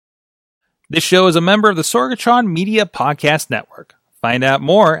This show is a member of the Sorgatron Media Podcast Network. Find out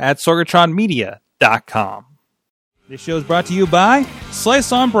more at sorgatronmedia.com. This show is brought to you by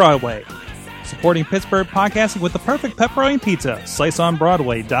Slice on Broadway. Supporting Pittsburgh podcasting with the perfect pepperoni pizza,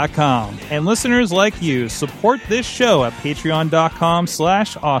 sliceonbroadway.com. And listeners like you, support this show at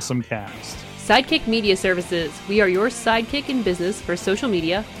patreon.com/awesomecast. Sidekick Media Services. We are your sidekick in business for social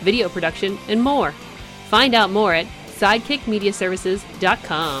media, video production, and more. Find out more at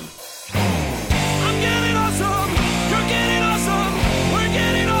sidekickmediaservices.com.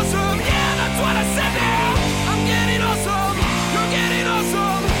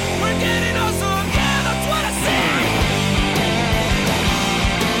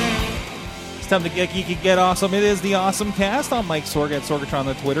 Time to get geeky, get awesome. It is the Awesome Cast. I'm Mike Sorg at Sorgatron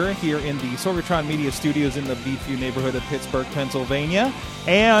on Twitter, here in the Sorgatron Media Studios in the Beechview neighborhood of Pittsburgh, Pennsylvania.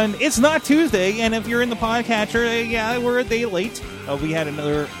 And it's not Tuesday, and if you're in the podcatcher, yeah, we're a day late. We had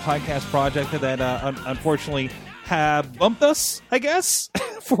another podcast project that unfortunately bumped us, I guess,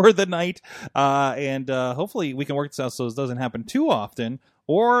 for the night. And hopefully we can work this out so this doesn't happen too often.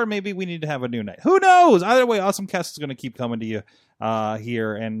 Or maybe we need to have a new night. Who knows? Either way, Awesome Cast is going to keep coming to you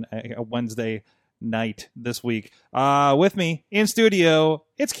here and a Wednesday night this week. With me in studio,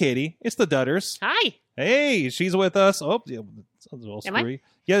 it's Katie. It's the Dudders. Hi. Hey, she's with us. Oh, yeah, sounds a little screwy.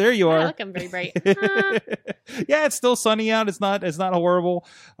 Yeah, there you are. Look, I'm very bright. Yeah, it's still sunny out. It's not horrible.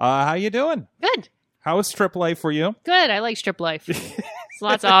 How you doing? Good. How is strip life for you? Good. I like strip life. There's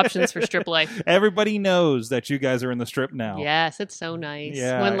lots of options for strip life. Everybody knows that you guys are in the strip now. Yes, it's so nice.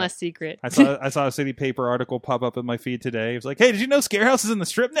 Yeah. One less secret. I saw a City Paper article pop up in my feed today. It was like, hey, did you know Scarehouse is in the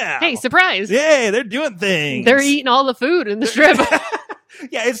strip now? Hey, surprise. Yay, they're doing things. They're eating all the food in the strip.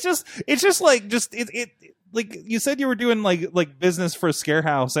 Yeah, it's just like like you said you were doing like business for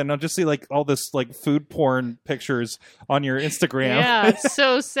Scarehouse, and I'll just see like all this like food porn pictures on your Instagram. Yeah, it's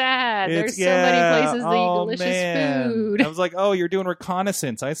so sad. There's so many places that eat delicious food. I was like, oh, you're doing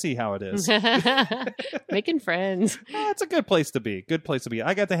reconnaissance. I see how it is. Making friends. It's a good place to be. Good place to be.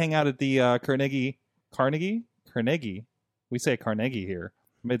 I got to hang out at the Carnegie. We say Carnegie here.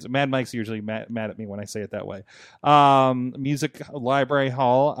 Mad Mike's usually mad at me when I say it that way. Music Library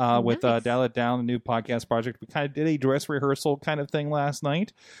Hall with Dial It Down, the new podcast project. We kind of did a dress rehearsal kind of thing last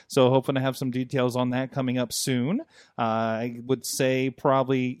night, so hoping to have some details on that coming up soon. I would say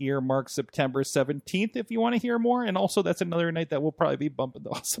probably earmark September 17th if you want to hear more, and also that's another night that we'll probably be bumping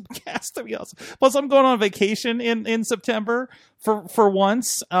the Awesome Cast to be awesome. Plus, I'm going on vacation in September for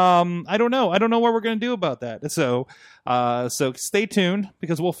once. I don't know what we're going to do about that. So stay tuned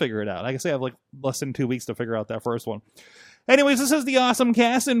because we'll figure it out. Like I say, I have like less than 2 weeks to figure out that first one. Anyways, this is the Awesome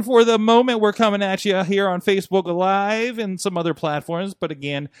Cast, and for the moment, we're coming at you here on Facebook Live and some other platforms. But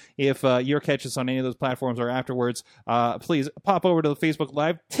again, if you're catching us on any of those platforms or afterwards, please pop over to the Facebook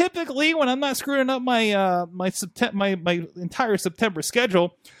Live. Typically, when I'm not screwing up my my entire September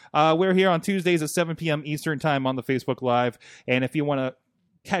schedule, we're here on Tuesdays at 7 p.m. Eastern Time on the Facebook Live. And if you want to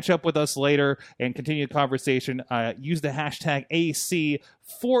catch up with us later and continue the conversation, use the hashtag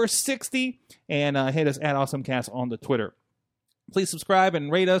AC460 and hit us at AwesomeCast on the Twitter. Please subscribe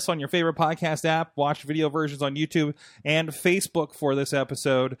and rate us on your favorite podcast app. Watch video versions on YouTube and Facebook for this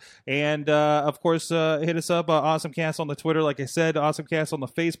episode. And, of course, hit us up, AwesomeCast on the Twitter. Like I said, AwesomeCast on the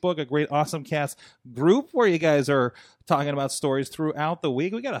Facebook, a great AwesomeCast group where you guys are talking about stories throughout the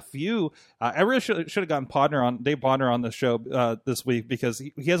week. We got a few. I really should have gotten Dave Bodner on the show this week because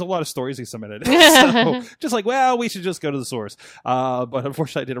he has a lot of stories he submitted. So just like, well, we should just go to the source. But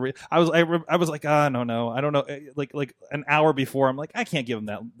unfortunately, I didn't. I was like, no, I don't know. Like an hour before, I'm like, I can't give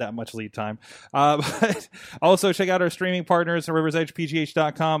him that much lead time. But also check out our streaming partners at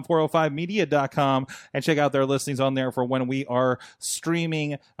riversedgepgh.com, 405media.com, and check out their listings on there for when we are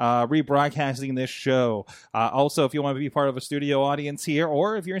streaming, rebroadcasting this show. Also, if you want to be part of a studio audience here,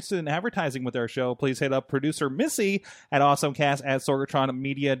 or if you're interested in advertising with our show, please hit up producer Missy at awesomecast at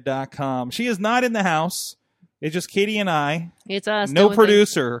sorgatronmedia.com. She is not in the house. It's just Katie and I. It's us. No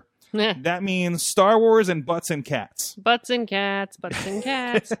producer. That means Star Wars and butts and cats. Butts and cats.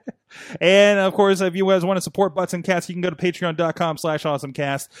 And, of course, if you guys want to support Butts and Cats, you can go to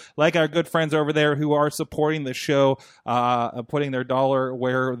patreon.com/awesomecast. Like our good friends over there who are supporting the show, putting their dollar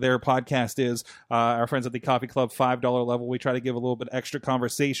where their podcast is. Our friends at the Coffee Club $5 level, we try to give a little bit extra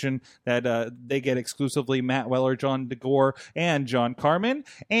conversation that they get exclusively. Matt Weller, John DeGore, and John Carmen.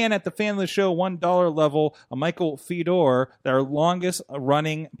 And at the Fan of the Show $1 level, Michael Fedor, their longest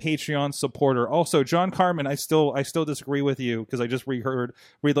running Patreon supporter. Also, John Carmen, I still disagree with you because I just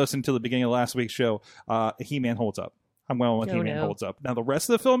re-listened to the beginning of last week's show. He-Man holds up. I'm going with Oh, He-Man no. holds up. Now the rest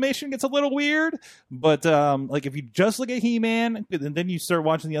of the Filmation gets a little weird, but like if you just look at He-Man and then you start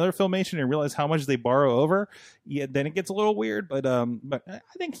watching the other Filmation and realize how much they borrow over, yeah, then it gets a little weird. But I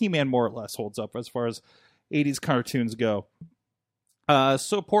think He-Man more or less holds up as far as 80s cartoons go.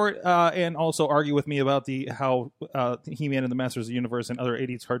 Support and also argue with me about how He-Man and the Masters of the Universe and other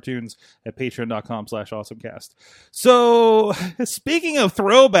 80s cartoons at patreon.com/awesomecast. So, speaking of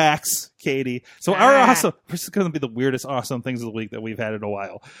throwbacks, Katie, so this is going to be the weirdest awesome things of the week that we've had in a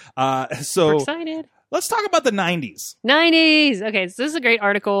while. We're So excited. let's talk about the 90s. 90s. Okay, so this is a great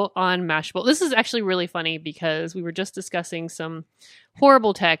article on Mashable. This is actually really funny because we were just discussing some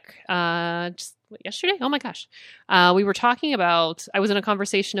horrible tech yesterday. Oh my gosh. We were talking about, I was in a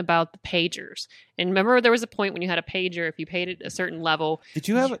conversation about the pagers. And remember there was a point when you had a pager, if you paid it a certain level. Did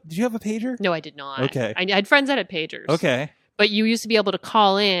you have a pager? No, I did not. Okay. I had friends that had pagers. Okay. But you used to be able to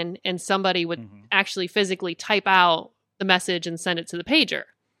call in and somebody would actually physically type out the message and send it to the pager.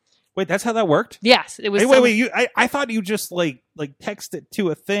 Wait, that's how that worked? Yes, it was. Wait. I thought you just like text it to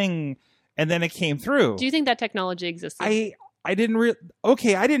a thing and then it came through. Do you think that technology existed? I didn't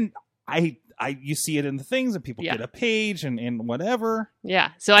okay, I didn't you see it in the things and people Yeah. get a page and whatever. Yeah.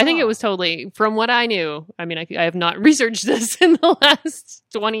 So I think it was totally, from what I knew, I mean, I have not researched this in the last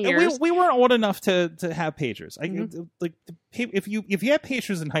 20 years. We weren't old enough to have pagers. If you had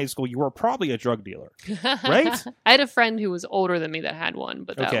pagers in high school, you were probably a drug dealer. Right? I had a friend who was older than me that had one,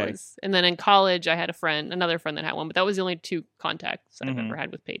 but that Okay. was, and then in college I had another friend that had one, but that was the only two contacts I've ever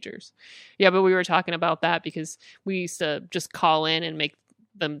had with pagers. Yeah, but we were talking about that because we used to just call in and make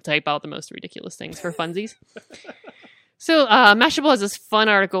them type out the most ridiculous things for funsies. So Mashable has this fun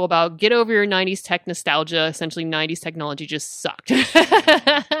article about get over your 90s tech nostalgia. Essentially, 90s technology just sucked.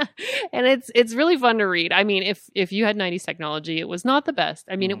 And it's really fun to read. I mean, if you had 90s technology, it was not the best.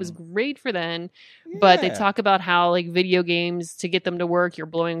 I mean, it was great for then, but they Yeah. talk about how like video games, to get them to work, you're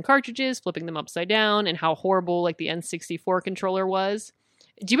blowing cartridges, flipping them upside down, and how horrible like the N64 controller was.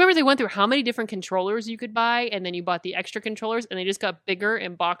 Do you remember they went through how many different controllers you could buy, and then you bought the extra controllers, and they just got bigger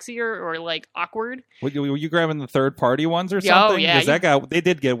and boxier or like awkward? Were you grabbing the third party ones or Yeah, oh, something? yeah. Because they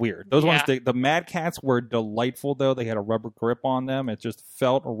did get weird. Those ones, Yeah. the Mad Cats were delightful though. They had a rubber grip on them. It just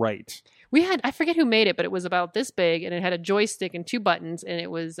felt right. We had, I forget who made it, but it was about this big, and it had a joystick and two buttons, and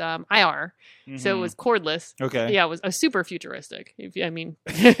it was IR, so it was cordless. Okay. Yeah, it was a super futuristic.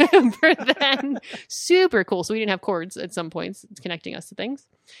 For then, super cool. So we didn't have cords at some points connecting us to things,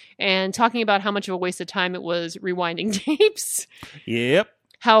 and talking about how much of a waste of time it was rewinding tapes. Yep.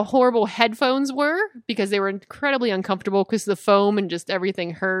 How horrible headphones were because they were incredibly uncomfortable because the foam and just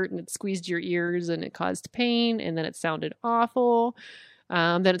everything hurt and it squeezed your ears and it caused pain, and then it sounded awful.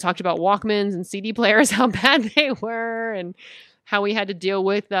 Then it talked about Walkmans and CD players, how bad they were, and how we had to deal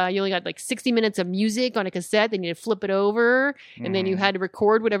with, you only got like 60 minutes of music on a cassette, then you had to flip it over, and then you had to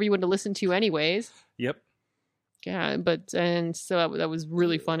record whatever you wanted to listen to anyways. Yep. Yeah, and so that was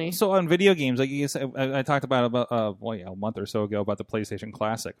really funny. So on video games, like you said, I talked about a month or so ago about the PlayStation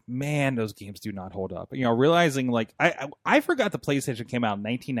Classic. Man, those games do not hold up. You know, realizing like I forgot the PlayStation came out in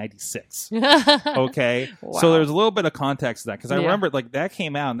 1996. Okay, Wow. so there's a little bit of context to that because I Yeah. remember like that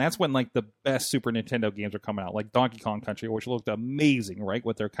came out, and that's when like the best Super Nintendo games are coming out, like Donkey Kong Country, which looked amazing, right,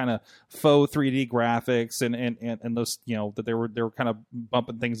 with their kind of faux 3D graphics and those, you know, that they were kind of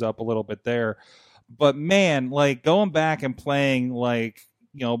bumping things up a little bit there. But man, like going back and playing like,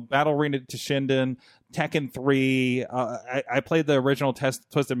 you know, Battle Arena Toshinden, Tekken 3, I played the original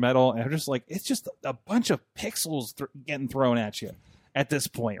Twisted Metal, and I'm just like, it's just a bunch of pixels getting thrown at you at this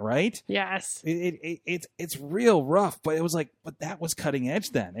point, right? Yes. It's real rough, but it was like, but that was cutting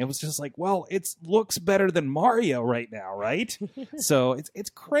edge then. It was just like, well, it looks better than Mario right now, right? So it's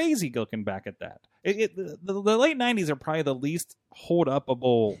crazy looking back at that. The late 90s are probably the least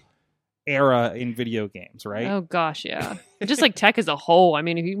hold-upable era in video games, right? Oh gosh, yeah. And just like tech as a whole. I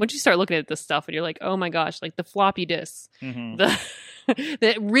mean, once you start looking at this stuff and you're like, oh my gosh, like the floppy disks, the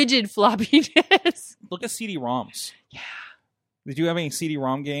rigid floppy disks. Look at CD-ROMs. Yeah. Did you have any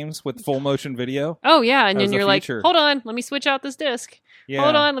CD-ROM games with full motion video? Oh yeah, and That was then the you're like, future. hold on, let me switch out this disc. Yeah.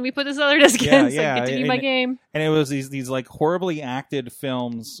 Hold on, let me put this other disc Yeah, in so yeah, I can continue my game. And it was these like horribly acted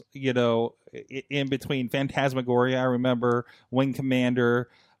films, you know, in between Phantasmagoria, I remember, Wing Commander,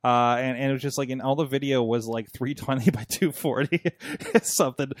 and it was just like, and all the video was like 320 by 240,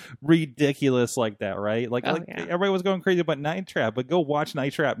 something ridiculous like that, right? Like, Oh, like yeah. everybody was going crazy about Night Trap, but go watch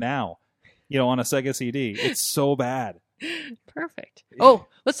Night Trap now, you know, on a Sega CD. It's so bad. Perfect. Oh,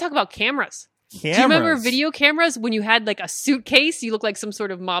 let's talk about cameras. Cameras. Do you remember video cameras when you had like a suitcase? You look like some sort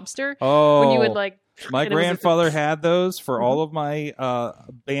of mobster. Oh, When you would like, my and it was grandfather had those for all of my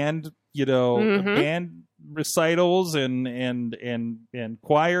band, you know, Mhm. band recitals and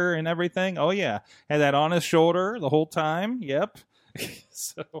choir and everything. Oh yeah, had that on his shoulder the whole time. Yep.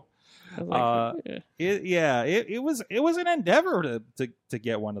 So it was an endeavor to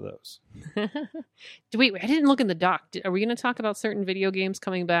get one of those. Wait, I didn't look in the doc. Are we going to talk about certain video games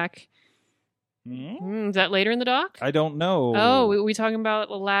coming back? Is that later in the doc? I don't know. Oh, we talking about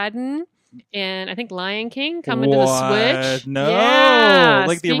Aladdin and I think Lion King coming to the Switch? No, yeah,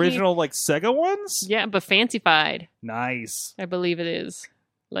 like the original like Sega ones. Yeah, but fancified. Nice. I believe it is.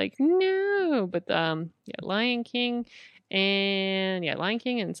 Like no, but Lion King. And Lion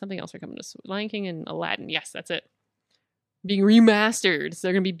King and something else are coming to Lion King and Aladdin. Yes, that's it. Being remastered. So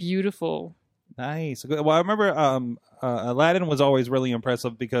they're going to be beautiful. Nice. Well, I remember Aladdin was always really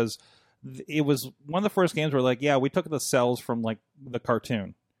impressive because it was one of the first games where, like, yeah, we took the cells from, like, the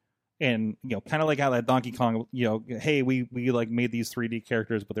cartoon. And, kind of like how that Donkey Kong, hey, we like made these 3D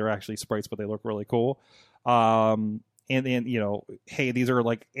characters, but they're actually sprites, but they look really cool. And hey, these are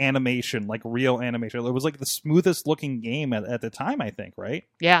like animation, like real animation. It was like the smoothest looking game at the time, I think, right?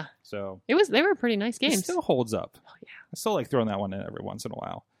 Yeah. So they were pretty nice games. It still holds up. Oh yeah. I still like throwing that one in every once in a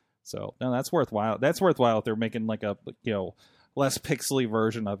while. So no, that's worthwhile. That's worthwhile if they're making like a less pixely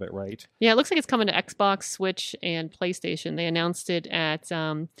version of it, right? Yeah, it looks like it's coming to Xbox, Switch, and PlayStation. They announced it at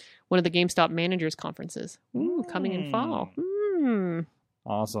one of the GameStop managers conferences. Ooh, coming in fall.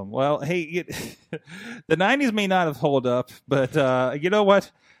 Awesome. Well, hey, the 90s may not have held up, but you know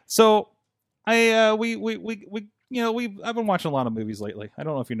what? So I've been watching a lot of movies lately. I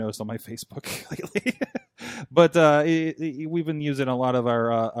don't know if you noticed on my Facebook lately, but we've been using a lot of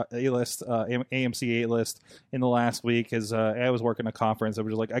our A-list, AMC A-list in the last week as I was working a conference. I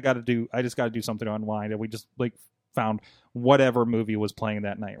was just like, I just got to do something to unwind, and we just like found whatever movie was playing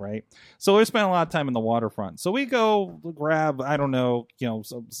that night, right? So we spent a lot of time in the waterfront. So we go grab, I don't know,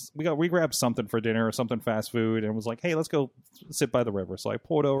 we grabbed something for dinner or something fast food, and was like, hey, let's go sit by the river. So I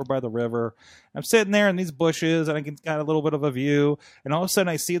pulled over by the river. I'm sitting there in these bushes, and I got a little bit of a view, and all of a sudden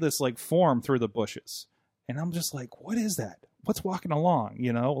I see this like form through the bushes, and I'm just like, what is that? What's walking along?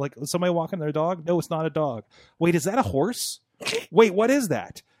 Like somebody walking their dog? No, it's not a dog. Wait, is that a horse? Wait, what is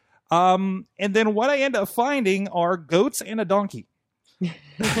that? And then what I end up finding are goats and a donkey.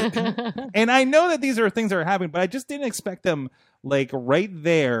 And I know that these are things that are happening, but I just didn't expect them like right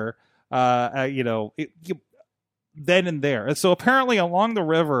there, then and there. And so apparently along the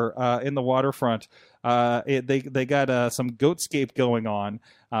river in the waterfront, they got some goatscape going on.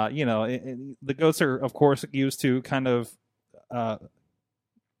 The goats are, of course, used to kind of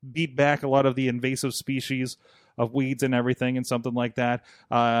beat back a lot of the invasive species of weeds and everything and something like that.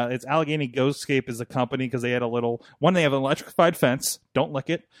 It's Allegheny Ghostscape is the company because they had they have an electrified fence. Don't lick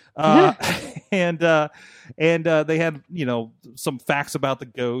it. And they had, some facts about the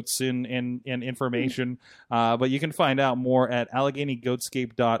goats and information. But you can find out more at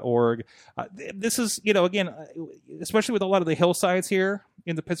AlleghenyGoatscape.org. This is, again, especially with a lot of the hillsides here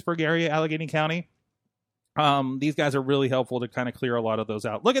in the Pittsburgh area, Allegheny County. These guys are really helpful to kind of clear a lot of those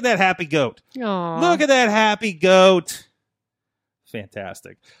out. Look at that happy goat. Aww. Look at that happy goat.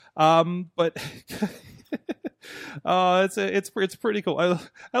 Fantastic. But it's pretty cool. I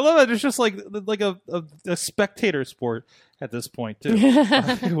love it. It's just like a spectator sport at this point too,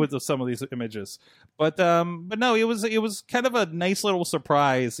 with some of these images. But no, it was kind of a nice little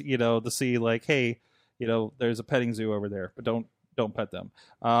surprise, to see like, hey, there's a petting zoo over there, but don't pet them.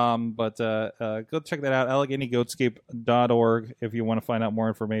 But go check that out, AlleghenyGoatscape.org, if you want to find out more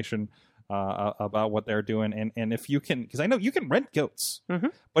information about what they're doing, and if you can, because I know you can rent goats,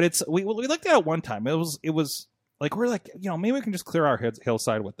 but we looked at it one time. It was like we're like, maybe we can just clear our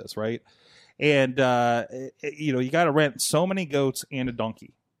hillside with this, right? And you got to rent so many goats and a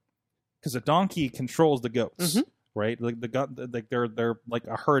donkey, because a donkey controls the goats. Right, like they're like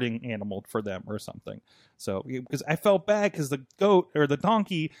a herding animal for them or something. So because I felt bad because the goat or the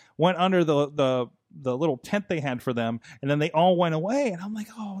donkey went under the little tent they had for them, and then they all went away, and I'm like,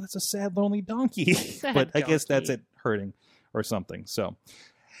 oh, that's a sad, lonely donkey. But I guess that's it, herding or something. So.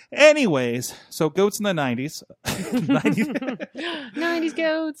 Anyways, so goats in the 90s. 90s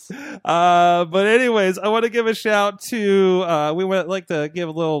goats. But anyways, I want to give a shout to, we would like to give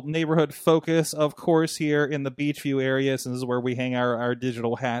a little neighborhood focus, of course, here in the Beachview area, since this is where we hang our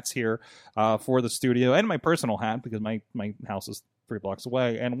digital hats here for the studio, and my personal hat, because my house is 3 blocks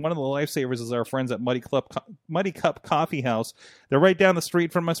away. And one of the lifesavers is our friends at Muddy Cup Coffee House. They're right down the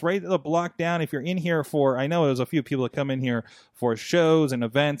street from us, right the block down. If you're in here I know there's a few people that come in here for shows and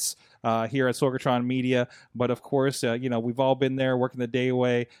events here at Sorgatron Media, but of course, we've all been there working the day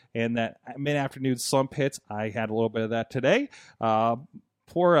away, and that mid-afternoon slump hits. I had a little bit of that today. For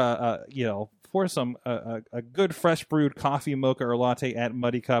for some a good fresh brewed coffee, mocha, or latte at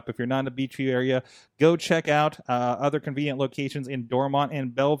Muddy Cup. If you're not in the Beechview area, go check out other convenient locations in Dormont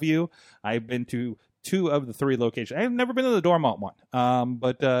and Bellevue. I've been to 2 of the 3 locations. I've never been to the Dormont one,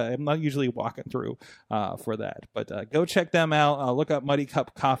 but I'm not usually walking through for that. But go check them out. Look up Muddy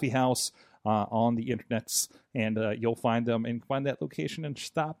Cup Coffee House on the internets, and you'll find them and find that location and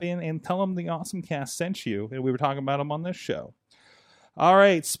stop in and tell them the Awesome Cast sent you. And we were talking about them on this show. All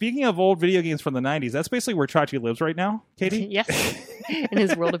right. Speaking of old video games from the 90s, that's basically where Chachi lives right now, Katie. Yes. In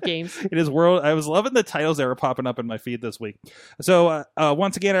his world of games. In his world. I was loving the titles that were popping up in my feed this week. So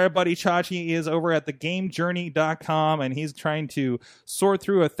once again, our buddy Chachi is over at thegamejourney.com, and he's trying to sort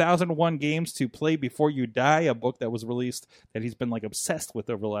through 1001 games to play before you die, a book that was released that he's been like obsessed with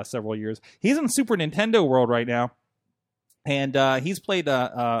over the last several years. He's in Super Nintendo world right now, and he's played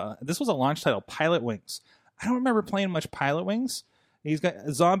this was a launch title, Pilot Wings. I don't remember playing much Pilot Wings. He's got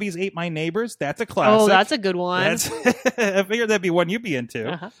Zombies Ate My Neighbors. That's a classic. Oh, that's a good one. I figured that'd be one you'd be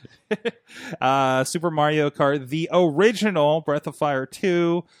into. Uh-huh. Super Mario Kart, the original Breath of Fire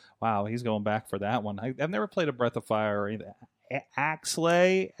 2. Wow, he's going back for that one. I've never played a Breath of Fire or anything.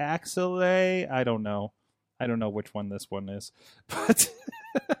 Axelay? I don't know. I don't know which one this one is.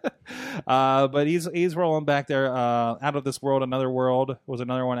 But he's rolling back there. Out of This World, Another World was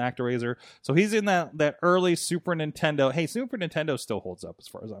another one, ActRaiser. So he's in that early Super Nintendo. Hey, Super Nintendo still holds up as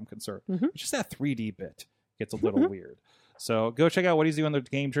far as I'm concerned. Mm-hmm. It's just that 3D bit gets a little weird. So go check out what he's doing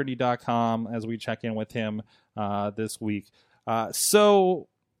at GameJourney.com as we check in with him this week.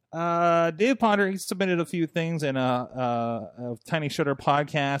 Dave Ponder, he submitted a few things in a Tiny Shutter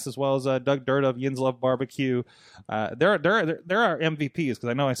podcast, as well as Doug Dirt of Yins Love Barbecue. There are MVPs, because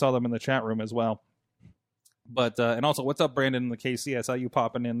I know I saw them in the chat room as well. But and also, what's up, Brandon in the KC? I saw you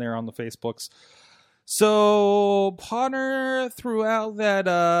popping in there on the Facebooks. So Ponder threw out that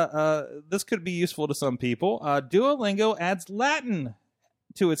this could be useful to some people. Duolingo adds Latin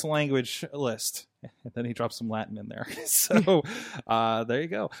to its language list. And then he drops some Latin in there. So there you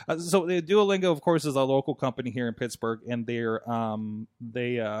go. So Duolingo, of course, is a local company here in Pittsburgh, and they do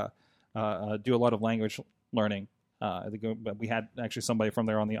a lot of language learning. We had actually somebody from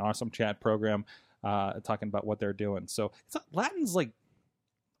there on the Awesome Chat program talking about what they're doing. So Latin's like,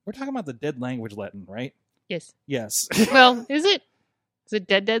 we're talking about the dead language Latin, right? Yes. Yes. Well, is it? Is it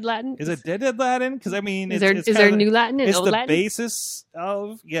dead Latin? Is it dead Latin? Because I mean, is there new Latin and it's old the Latin? basis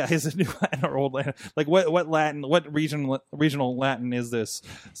of is it new Latin or old Latin? Like what Latin? What regional Latin is this?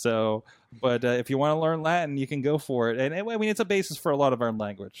 So, but if you want to learn Latin, you can go for it. And I mean, it's a basis for a lot of our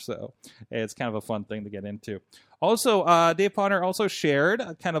language, so it's kind of a fun thing to get into. Also, Dave Ponder also shared,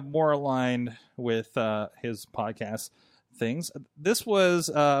 kind of more aligned with his podcast things. This was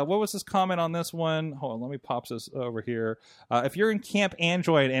what was his comment on this one? Hold on, let me pop this over here. If you're in Camp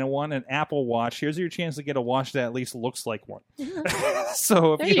Android and want an Apple Watch, here's your chance to get a watch that at least looks like one.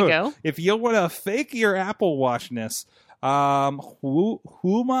 So there you go. If you want to fake your Apple Watchness, who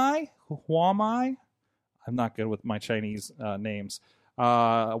am I? I'm not good with my Chinese names.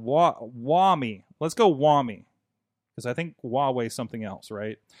 Wami. Let's go Wami, because I think Huawei is something else,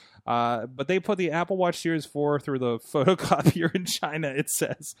 right? But they put the Apple Watch Series 4 through the photocopier in China, it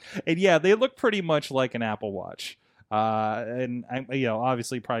says. And yeah, they look pretty much like an Apple Watch. And I'm,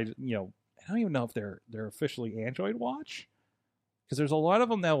 obviously probably, I don't even know if they're officially Android watch, because there's a lot of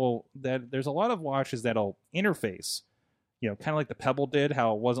them there's a lot of watches that'll interface, kind of like the Pebble did,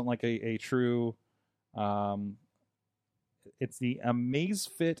 how it wasn't like a true, it's the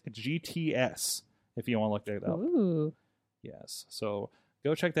Amazfit GTS, if you want to look that up. Ooh. Yes. So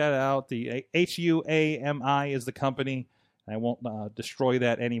go check that out. The HUAMI is the company. I won't destroy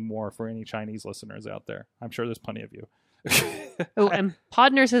that anymore for any Chinese listeners out there. I'm sure there's plenty of you. And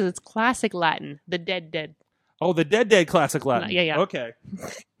Podner says it's classic Latin, the dead. Oh, the dead classic Latin. Yeah. Okay.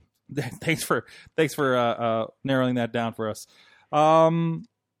 Thanks for narrowing that down for us.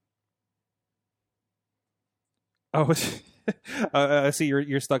 I see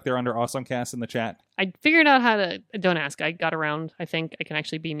you're stuck there under Awesomecast in the chat. I figured out how to. Don't ask. I got around. I think I can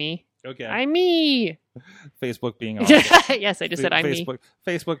actually be me. Okay. I'm me. Facebook being awesome. Yes, I just said I'm me.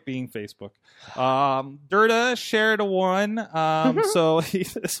 Facebook being Facebook. Dirta shared one. So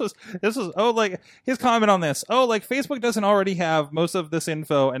this was his comment on this. Like Facebook doesn't already have most of this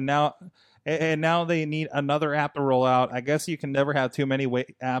info, and now they need another app to roll out. I guess you can never have too many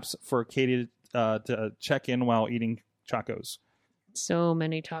apps for Katie to check in while eating tacos. So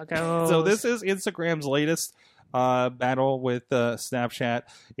many tacos. So this is Instagram's latest battle with Snapchat.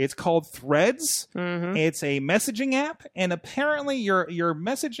 It's called Threads. Mm-hmm. It's a messaging app, and apparently your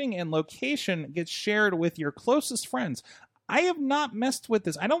messaging and location gets shared with your closest friends. I have not messed with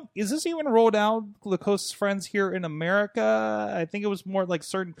this. Is this even rolled out, the closest friends here in America? I think it was more like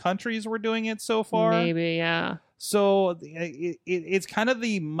certain countries were doing it so far. Maybe, yeah. So it's kind of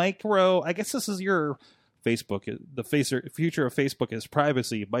the micro, I guess this is your Facebook. The future of Facebook is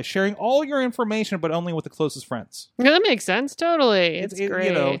privacy by sharing all your information, but only with the closest friends. Yeah, that makes sense. Totally. It's great.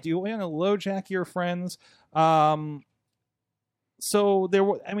 You know, do you want to LoJack your friends? So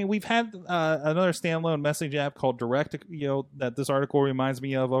we've had another standalone message app called Direct, you know, that this article reminds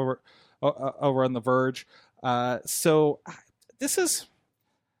me of over on The Verge.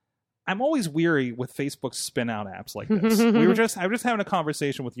 I'm always weary with Facebook spin out apps like this. I was just having a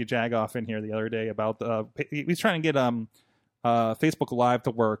conversation with Jagoff in here the other day about he's trying to get Facebook Live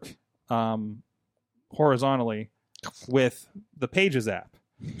to work horizontally with the Pages app.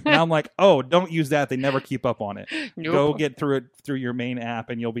 And I'm like, oh, don't use that. They never keep up on it. Nope. Go get through it through your main app,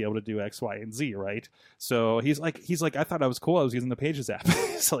 and you'll be able to do X, Y, and Z, right? So he's like, I thought I was cool. I was using the Pages app.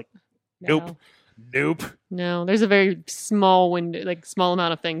 It's like, nope. No, there's a very small window, like small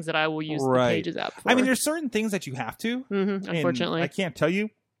amount of things that I will use the Pages app for. I mean, there's certain things that you have to. Unfortunately, I can't tell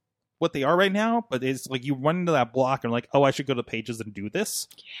you what they are right now, but it's like you run into that block and like, oh, I should go to Pages and do this.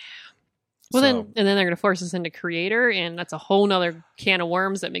 Yeah. Well, then they're going to force us into Creator, and that's a whole nother can of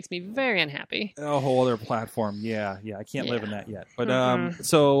worms that makes me very unhappy. A whole other platform. Yeah. I can't live in that yet. But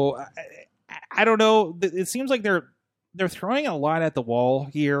so I don't know. It seems like they're throwing a lot at the wall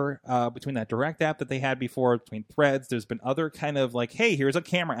here between that Direct app that they had before, between Threads. There's been other kind of like, hey, here's a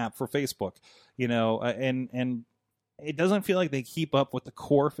camera app for Facebook, you know, and it doesn't feel like they keep up with the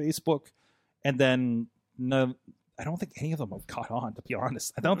core Facebook, and then I don't think any of them have caught on, to be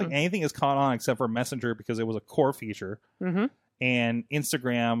honest. I don't think anything has caught on except for Messenger because it was a core feature, and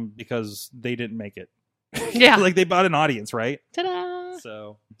Instagram because they didn't make it. Yeah, like they bought an audience, right? Ta-da!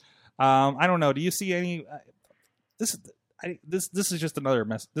 So, I don't know. Do you see any? This is just another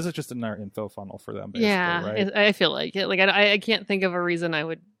mess. This is just another info funnel for them. Yeah, right? I feel like it. Like I can't think of a reason I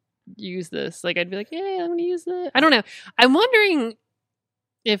would use this. Like I'd be like, hey, I'm going to use this. I don't know. I'm wondering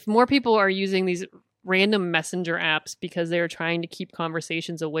if more people are using these random messenger apps because they're trying to keep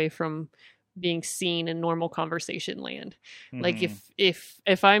conversations away from being seen in normal conversation land. Like if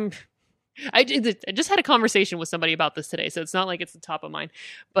I just had a conversation with somebody about this today, so it's not like it's the top of mind,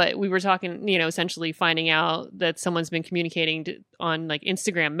 but we were talking, you know, essentially finding out that someone's been communicating on like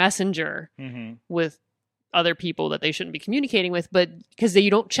Instagram Messenger with other people that they shouldn't be communicating with, but because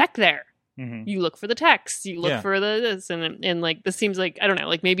you don't check there. You look for the text, you look for the this, and like this seems like, I don't know,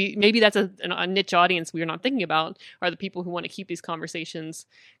 like maybe that's a niche audience we're not thinking about, are the people who want to keep these conversations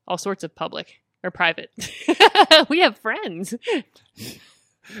all sorts of public or private. We have friends.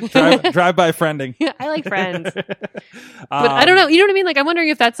 drive by friending. I like friends, but I don't know. You know what I mean? Like I'm wondering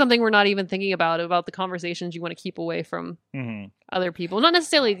if that's something we're not even thinking about the conversations you want to keep away from other people, not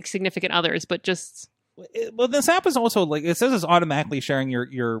necessarily significant others, but just. Well, this app is also like, it says it's automatically sharing your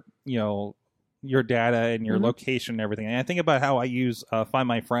you know, your data and your location and everything. And I think about how I use Find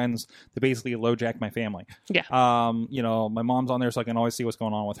My Friends to basically LoJack my family. Yeah. You know, my mom's on there, so I can always see what's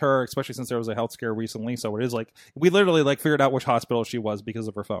going on with her, especially since there was a health scare recently. So it is like, we literally like figured out which hospital she was because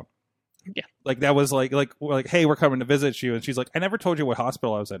of her phone. Yeah. Like that was like, hey, we're coming to visit you. And she's like, I never told you what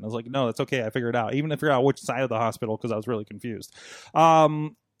hospital I was in. I was like, no, that's okay. I figured it out. Even if you're out which side of the hospital, because I was really confused.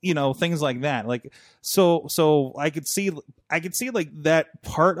 You know, things like that. Like, so I could see like that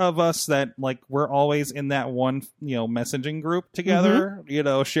part of us that like we're always in that one, you know, messaging group together, you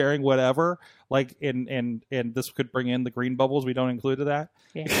know, sharing whatever. Like, and this could bring in the green bubbles we don't include to that.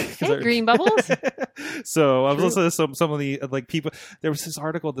 Yeah. Hey, green bubbles. So I was listening to some of the like people. There was this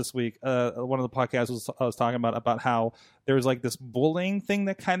article this week. One of the podcasts I was talking about how there's like this bullying thing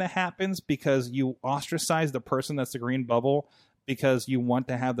that kind of happens because you ostracize the person that's the green bubble, because you want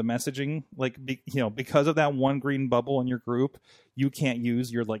to have the messaging, like, you know, because of that one green bubble in your group, you can't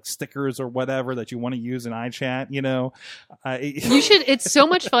use your like stickers or whatever that you want to use in iChat, you know. You should. It's so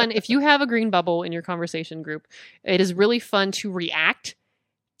much fun. If you have a green bubble in your conversation group, it is really fun to react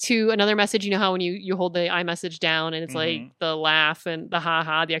to another message. You know how when you hold the iMessage down and it's like the laugh and the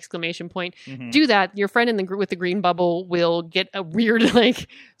ha-ha, the exclamation point. Do that. Your friend in the group with the green bubble will get a weird like,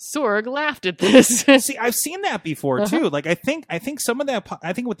 Sorg laughed at this. See, I've seen that before too. Like I think some of that,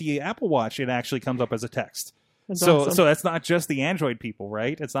 I think with the Apple Watch, it actually comes up as a text. That's awesome. So that's not just the Android people,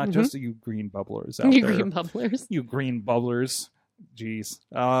 right? It's not just you green bubblers out there. Green bubblers. You green bubblers. Jeez.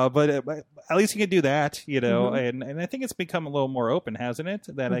 But at least you can do that, you know, and I think it's become a little more open, hasn't it?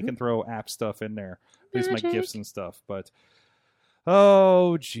 That I can throw app stuff in there, use my GIFs and stuff. But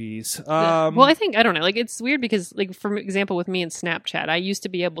oh, geez. Well, I don't know. Like it's weird because, like, for example, with me and Snapchat, I used to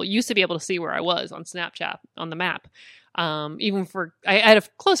be able to see where I was on Snapchat on the map. Even for, I had a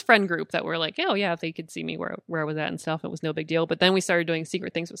close friend group that were like, oh yeah, they could see me where I was at and stuff. It was no big deal. But then we started doing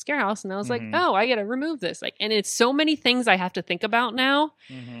secret things with Scarehouse, and I was like, oh, I got to remove this. Like, and it's so many things I have to think about now,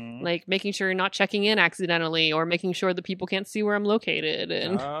 like making sure you're not checking in accidentally, or making sure that people can't see where I'm located.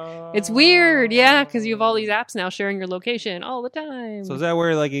 And it's weird, yeah, because you have all these apps now sharing your location all the time. So is that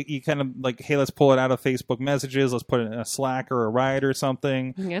where like you kind of like, hey, let's pull it out of Facebook messages, let's put it in a Slack or a Riot or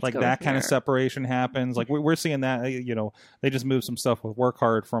something, like that kind of separation happens. Like we're seeing that, you know, they just moved some stuff with Work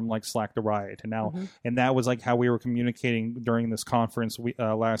Hard from like Slack to Riot, and now and that was like how we were communicating during this conference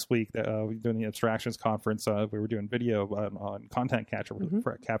last week. During the abstractions conference, we were doing video on content capture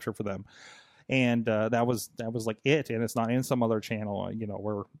for them, and that was like it, and it's not in some other channel, you know,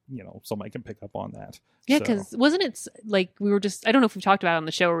 where you know somebody can pick up on that. Yeah, because wasn't it like we were just, I don't know if we talked about it on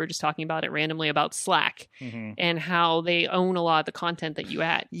the show, or we were just talking about it randomly about Slack and how they own a lot of the content that you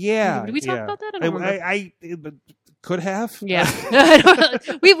add. Yeah, did we talk about that? I don't remember. I could have. Yeah.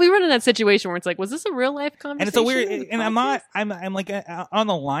 we run in that situation where it's like, was this a real life conversation? And it's a weird, and I'm like on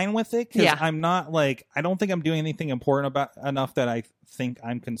the line with it, because I'm not like, I don't think I'm doing anything important enough that I think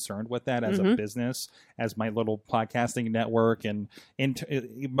I'm concerned with that as a business, as my little podcasting network, and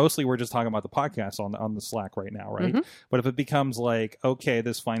mostly we're just talking about the podcast on the Slack right now, right? But if it becomes like, okay,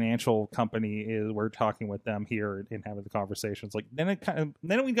 this financial company we're talking with them here and having the conversations, like then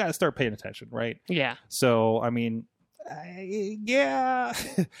we got to start paying attention, right? Yeah. So I mean,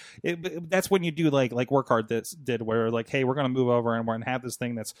 that's when you do like Work Hard did, where like, hey, we're going to move over and we're going to have this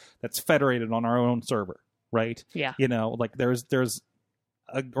thing that's federated on our own server, right? Yeah. You know, like there's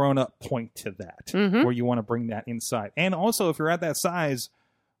a grown-up point to that where you want to bring that inside. And also, if you're at that size,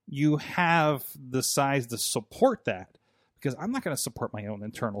 you have the size to support that, because I'm not going to support my own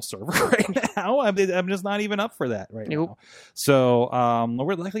internal server right now. I'm just not even up for that right now. So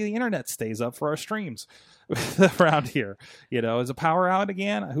we're likely the internet stays up for our streams around here. You know, is a power out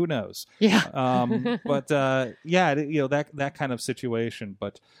again? Who knows? Yeah. But yeah, you know, that kind of situation.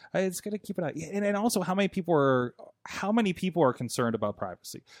 But it's going to keep it out. And also, how many people are concerned about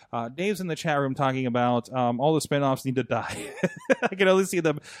privacy? Dave's in the chat room talking about all the spinoffs need to die. I can only see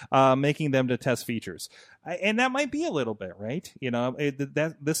them making them to test features, and that might be a little bit right. You know,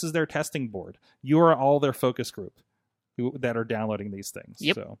 this is their testing board. You are all their focus group that are downloading these things.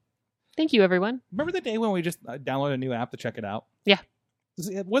 Yep. So. Thank you, everyone. Remember the day when we just downloaded a new app to check it out? Yeah.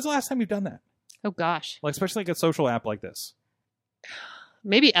 When's the last time you've done that? Oh, gosh. Like, especially like a social app like this.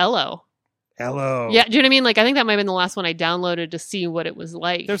 Maybe Ello. Ello. Yeah, do you know what I mean? Like, I think that might have been the last one I downloaded to see what it was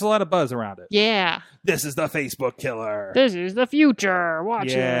like. There's a lot of buzz around it. Yeah. This is the Facebook killer. This is the future. Watch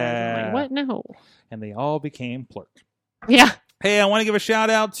it. I'm like, what? No. And they all became Plurk. Yeah. Hey, I want to give a shout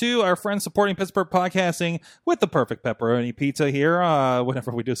out to our friends supporting Pittsburgh podcasting with the perfect pepperoni pizza here.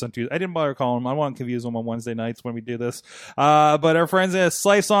 Whenever we do some Tuesday, I didn't bother calling them. I want to confuse them on Wednesday nights when we do this. But our friends at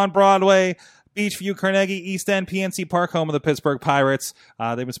Slice on Broadway, Beachview, Carnegie, East End, PNC Park, home of the Pittsburgh Pirates.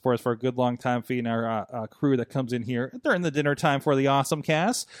 They've been supporting us for a good long time, feeding our crew that comes in here during the dinner time for the Awesome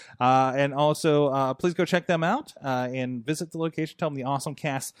Cast. And also, please go check them out and visit the location. Tell them the Awesome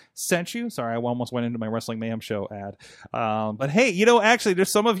Cast sent you. Sorry, I almost went into my Wrestling Mayhem show ad. But hey, you know, actually, there's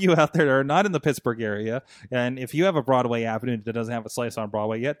some of you out there that are not in the Pittsburgh area. And if you have a Broadway Avenue that doesn't have a slice on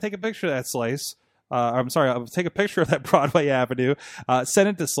Broadway yet, take a picture of that slice. I'm sorry, I'll take a picture of that Broadway Avenue, send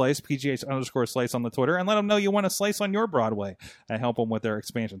it to Slice, PGH_Slice on the Twitter, and let them know you want a slice on your Broadway and help them with their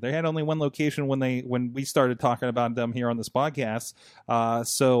expansion. They had only one location when we started talking about them here on this podcast,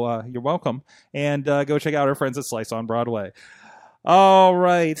 so you're welcome. And go check out our friends at Slice on Broadway. All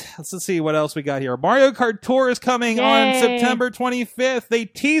right, let's see what else we got here. Mario Kart Tour is coming on September 25th. They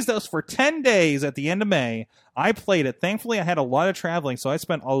teased us for 10 days at the end of May. I played it. Thankfully, I had a lot of traveling, so I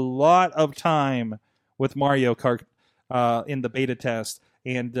spent a lot of time with Mario Kart in the beta test.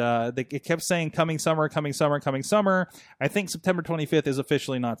 And it kept saying coming summer, coming summer, coming summer. I think September 25th is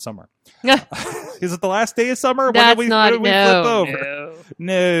officially not summer. Is it the last day of summer? That's when not, did we no, flip over?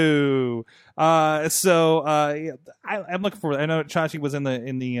 No. I'm looking forward. I know Chachi was in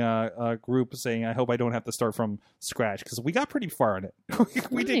the group saying, I hope I don't have to start from scratch, because we got pretty far in it.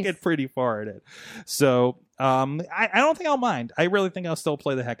 we did get pretty far in it. So I don't think I'll mind. I really think I'll still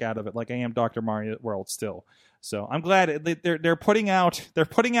play the heck out of it, like I am Dr. Mario World still. So I'm glad they're putting out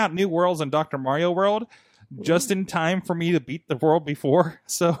new worlds in Dr. Mario World just in time for me to beat the world before.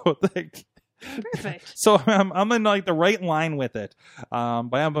 So perfect. So I'm in like the right line with it.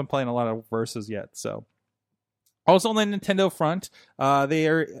 But I haven't been playing a lot of verses yet. So also on the Nintendo front,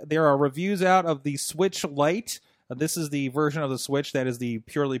 there are reviews out of the Switch Lite. This is the version of the Switch that is the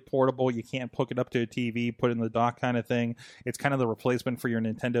purely portable. You can't hook it up to a TV, put it in the dock kind of thing. It's kind of the replacement for your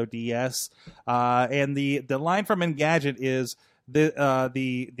Nintendo DS. And the line from Engadget is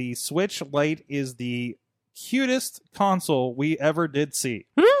the Switch Lite is the cutest console we ever did see.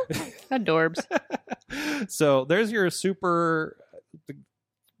 Adorbs. So there's your super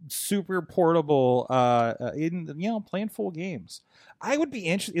portable playing full games. I would be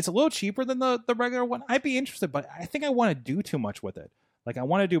interested. It's a little cheaper than the regular one. I'd be interested, but I think I want to do too much with it. Like, I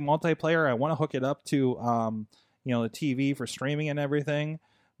want to do multiplayer. I want to hook it up to the TV for streaming and everything.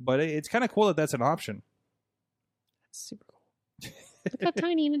 But it's kind of cool that that's an option. That's super cool. Look how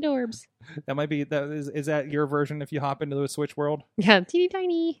tiny and adorbs. That might be that. Is that your version if you hop into the Switch world? Yeah, teeny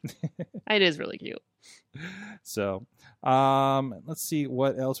tiny. It is really cute. So, let's see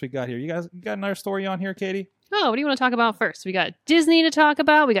what else we got here. You got another story on here, Katie? Oh, what do you want to talk about first? We got Disney to talk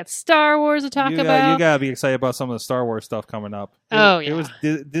about. We got Star Wars to talk about. You gotta be excited about some of the Star Wars stuff coming up. It was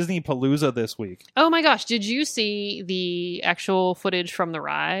Disney Palooza this week. Oh my gosh! Did you see the actual footage from the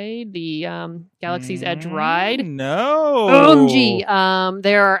ride, the Galaxy's Edge ride? No. OMG!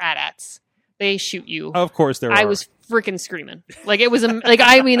 There are AT-ATs. They shoot you. Of course there are. I was freaking screaming. Like, it was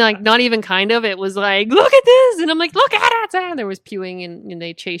not even kind of. It was like, look at this, and I'm like, look at it. And there was pewing, and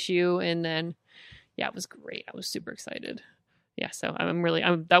they chase you, and then. Yeah, it was great. I was super excited. Yeah, so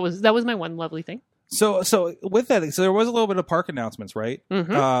that was my one lovely thing. So with that, so there was a little bit of park announcements, right?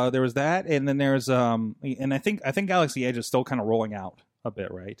 Mm-hmm. There was that, and then there's and I think Galaxy Edge is still kind of rolling out a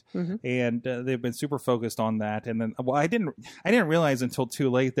bit, right? Mm-hmm. And they've been super focused on that. And then, I didn't realize until too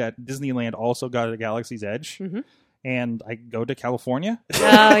late that Disneyland also got a Galaxy's Edge. Mm-hmm. And I go to California.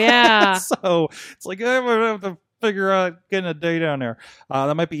 Oh yeah. So it's like I'm gonna have to figure out getting a day down there.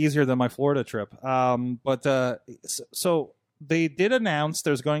 That might be easier than my Florida trip. So they did announce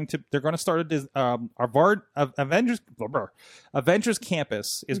they're going to start Avengers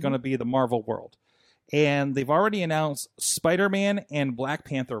Campus is going to be the Marvel World, and they've already announced Spider-Man and Black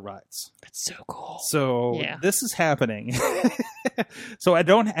Panther rides. That's so cool. So this is happening. So I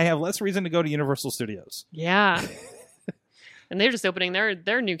have less reason to go to Universal Studios. Yeah. And they're just opening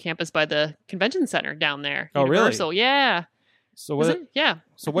their new campus by the convention center down there. Oh, Universal. Really? Yeah. So what? Yeah.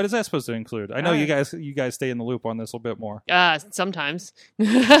 So what is that supposed to include? I know you guys stay in the loop on this a little bit more. Sometimes.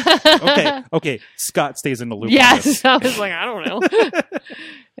 Okay. Scott stays in the loop. Yes. I was like, I don't know.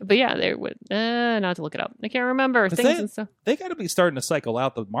 But yeah, they would not to look it up. I can't remember things and stuff. They got to be starting to cycle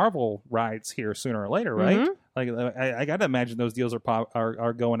out the Marvel rides here sooner or later, right? Mm-hmm. Like I got to imagine those deals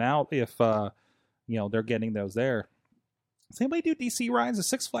are going out if they're getting those there. Does anybody do DC rides? Is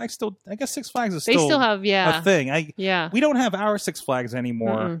Six Flags still? I guess Six Flags is still. They still have a thing. We don't have our Six Flags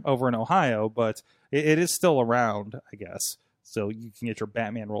anymore over in Ohio, but it is still around, I guess. So you can get your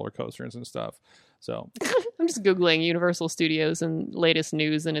Batman roller coasters and stuff. So I'm just googling Universal Studios and latest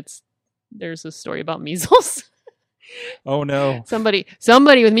news, and there's a story about measles. Oh no! Somebody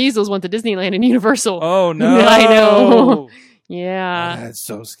with measles went to Disneyland and Universal. Oh no! I know. Yeah. That's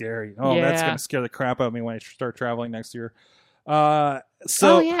so scary. Oh, that's going to scare the crap out of me when I start traveling next year. And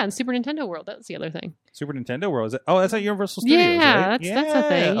Super Nintendo World. That's the other thing. Super Nintendo World. Is it? Oh, that's at Universal Studios, right? That's a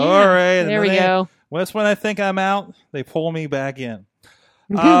thing. Yeah. All right. There we go. Well, that's when I think I'm out. They pull me back in.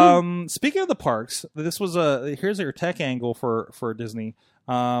 Speaking of the parks, this was here's your tech angle for Disney.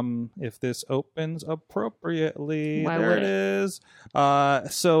 If this opens appropriately, there it is.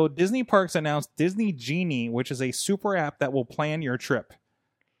 So Disney Parks announced Disney Genie, which is a super app that will plan your trip.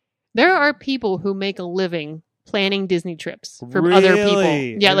 There are people who make a living planning Disney trips for other people.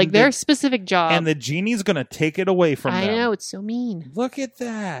 Yeah, and their specific job. And the Genie's going to take it away from them. I know, it's so mean. Look at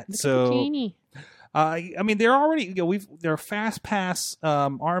that. Look at the Genie. I mean, they're already, they're Fast Pass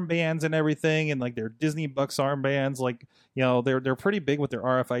armbands and everything, and they're Disney Bucks armbands. They're pretty big with their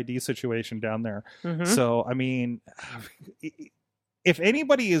RFID situation down there. Mm-hmm. So, I mean, if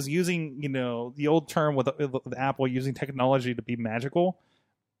anybody is using, the old term with Apple using technology to be magical,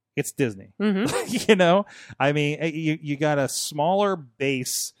 it's Disney. Mm-hmm. I mean, you got a smaller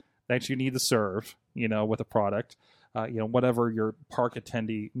base that you need to serve, with a product. Whatever your park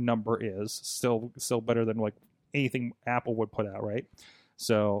attendee number is, still better than anything Apple would put out, right?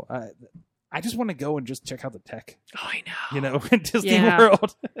 So I just want to go and just check out the tech. Oh, I know. In Disney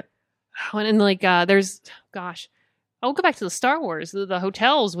World. There's, I'll go back to the Star Wars, the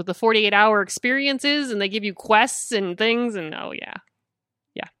hotels with the 48-hour experiences, and they give you quests and things, and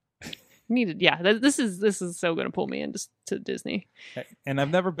this is so going to pull me into Disney. And I've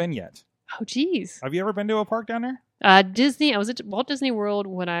never been yet. Oh, geez. Have you ever been to a park down there? Disney. I was at Walt Disney World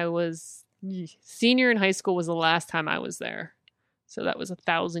when I was senior in high school. Was the last time I was there. So that was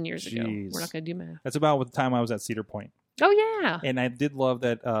 1,000 years ago. Jeez. We're not going to do math. That's about the time I was at Cedar Point. Oh, yeah. And I did love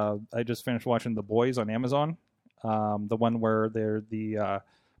that I just finished watching The Boys on Amazon. The one where they're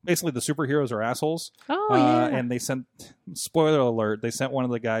basically the superheroes are assholes. Oh, yeah. And they sent, spoiler alert, they sent one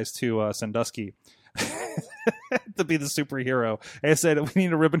of the guys to Sandusky to be the superhero. And I said, we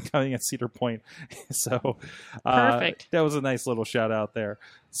need a ribbon cutting at Cedar Point. So Perfect. That was a nice little shout out there.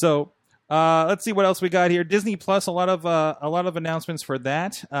 So let's see what else we got here. Disney Plus, a lot of announcements for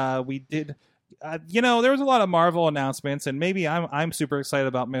that. We did... there was a lot of Marvel announcements, and maybe I'm super excited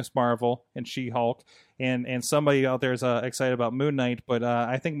about Miss Marvel and She-Hulk, and somebody out there is excited about Moon Knight, but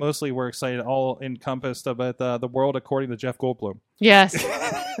I think mostly we're excited, all encompassed about the world according to Jeff Goldblum. Yes.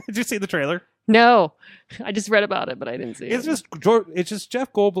 Did you see the trailer? No, I just read about it, but I didn't see it. It's just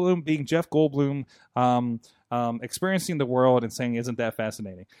Jeff Goldblum being Jeff Goldblum, experiencing the world and saying, "Isn't that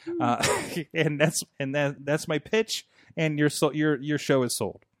fascinating?" And that's my pitch, and your show is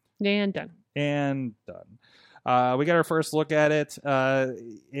sold. And done. And done. We got our first look at it,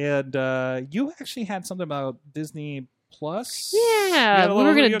 and you actually had something about Disney Plus. Yeah, we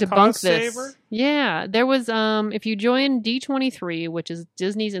were going to debunk this. Saver? Yeah, there was. If you join D23, which is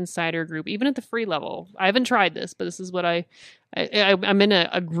Disney's insider group, even at the free level, I haven't tried this, but this is what I'm in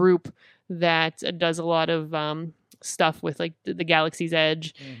a group that does a lot of stuff with like the Galaxy's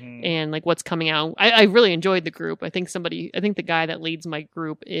Edge and like what's coming out. I really enjoyed the group. I think the guy that leads my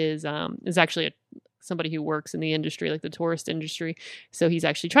group is actually somebody who works in the industry, like the tourist industry. So he's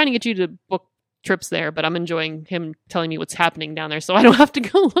actually trying to get you to book trips there, but I'm enjoying him telling me what's happening down there so I don't have to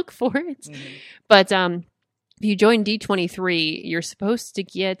go look for it. But if you join D23, you're supposed to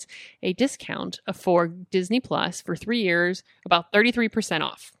get a discount for Disney Plus for 3 years, about 33%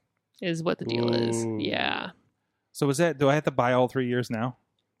 off is what the deal is. Yeah. So do I have to buy all 3 years now?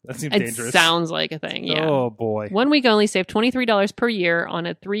 That seems dangerous. It sounds like a thing, yeah. Oh, boy. 1 week only, save $23 per year on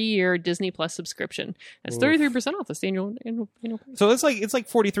a 3-year Disney Plus subscription. That's 33% off the annual price. So it's like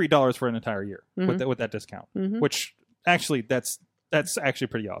 $43 for an entire year with that discount, which actually that's actually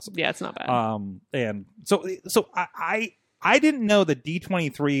pretty awesome. Yeah, it's not bad. And so I didn't know that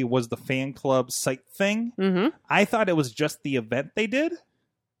D23 was the fan club site thing. I thought it was just the event they did.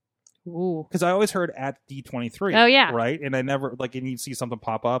 Because I always heard at D23. Oh, yeah. Right? And I never, and you'd see something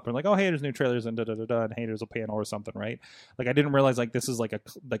pop up and oh, hey, there's new trailers and and hey, there's a panel or something, right? Like, I didn't realize, this is like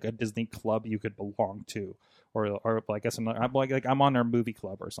a Disney club you could belong to. Or I guess I'm on their movie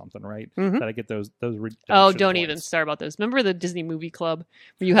club or something, right? That I get those. Oh, don't even start about those. Remember the Disney movie club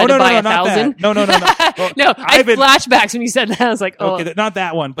where you had to buy 1,000? No. Well, no, I had flashbacks when you said that. I was like, oh, okay, not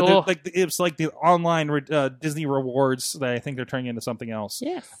that one, but it's like the online Disney rewards that I think they're turning into something else.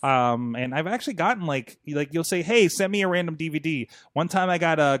 Yes. And I've actually gotten you'll say, hey, send me a random DVD. One time I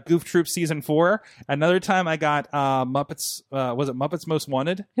got Goof Troop season 4. Another time I got Muppets. Was it Muppets Most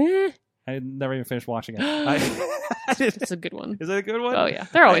Wanted? I never even finished watching it. It's a good one. Is it a good one? Oh, yeah.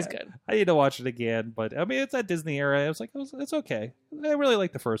 They're always good. I need to watch it again. But, I mean, it's that Disney era. I was like, it's okay. I really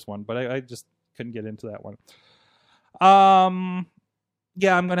like the first one, but I just couldn't get into that one.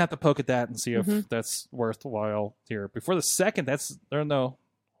 Yeah, I'm going to have to poke at that and see if that's worthwhile here. Before the second,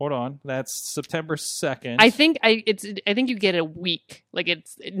 hold on. That's September 2nd. I think you get a week.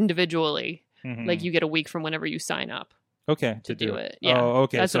 It's individually. You get a week from whenever you sign up. Okay, to do it. Yeah. Oh,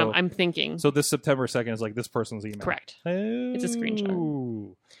 okay. That's what I'm thinking. So this September 2nd is this person's email. Correct. Oh. It's a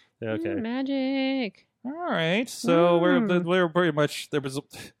screenshot. Okay. Magic. All right. So we're pretty much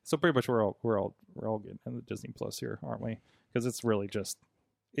we're all good in the Disney Plus here, aren't we? Because it's really just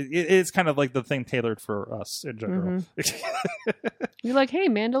it's kind of like the thing tailored for us in general. You're like, hey,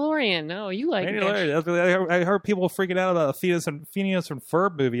 Mandalorian. No, you like Mandalorian. I heard people freaking out about a Phineas and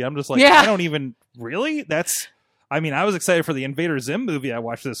Ferb movie. I'm just like, yeah. I don't even really. I mean, I was excited for the Invader Zim movie I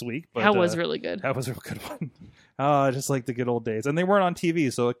watched this week. But, that was really good. That was a good one. Just like the good old days. And they weren't on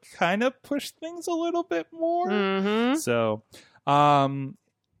TV, so it kind of pushed things a little bit more. So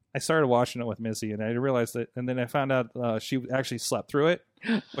I started watching it with Missy, and I realized that, and then I found out she actually slept through it,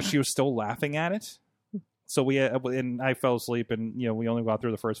 but she was still laughing at it. So and I fell asleep, and we only got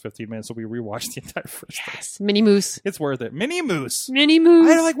through the first 15 minutes, so we rewatched the entire first. Yes, Minnie Moose. It's worth it. Minnie Moose. Minnie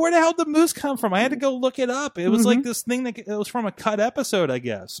Moose. I was where the hell did the moose come from? I had to go look it up. It was this thing it was from a cut episode, I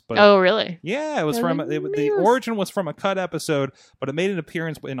guess. But oh, really? Yeah, it was the origin was from a cut episode, but it made an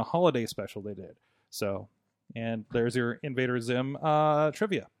appearance in a holiday special they did. So, and there's your Invader Zim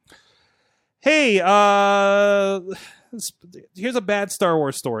trivia. Hey, here's a bad Star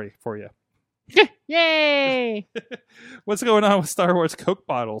Wars story for you. Yay! What's going on with Star Wars Coke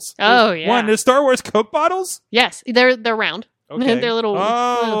bottles? Oh, yeah. There's Star Wars Coke bottles? Yes, they're round. Okay. They're little.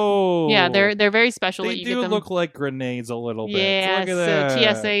 Oh, Yeah, they're very special. They that you do get them. look like grenades a little bit. Yeah, Look at so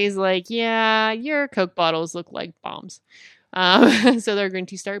that. TSA is like, yeah, your Coke bottles look like bombs. So they're going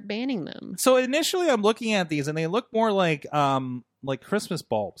to start banning them. So initially, I'm looking at these, and they look more like Christmas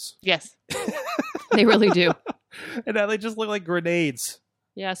bulbs, Yes, they really do. and now they just look like grenades.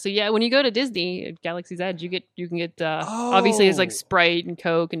 Yeah, so yeah, when you go to Disney at Galaxy's Edge, you can get obviously it's like Sprite and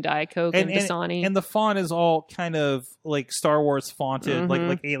Coke and Diet Coke and Dasani. And the font is all kind of like Star Wars fonted, Mhm.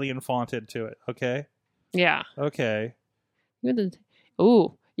 like Alien fonted to it. Okay. Yeah. Okay.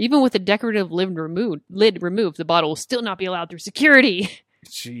 Even with the decorative lid removed, the bottle will still not be allowed through security.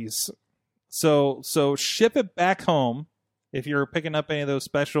 Jeez. So ship it back home if you're picking up any of those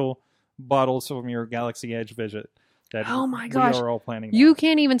special bottles from your Galaxy Edge visit. That Oh my gosh. we are all planning. You now.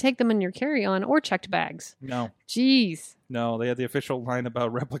 can't even take them in your carry-on or checked bags. No. Jeez. No, they had the official line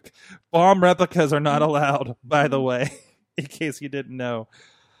about bomb replicas are not allowed, by the way, in case you didn't know.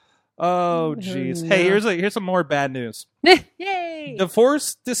 Oh, jeez. no. Hey, here's some more bad news. Yay!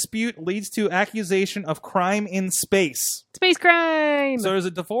 Divorce dispute leads to accusation of crime in space. Space crime! So there's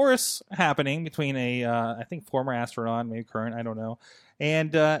a divorce happening between I think former astronaut, maybe current, I don't know.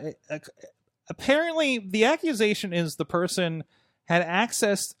 And apparently the accusation is the person had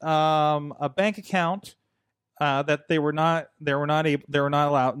accessed a bank account that they were not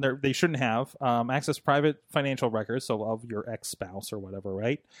allowed. They shouldn't have accessed private financial records, so of your ex-spouse or whatever,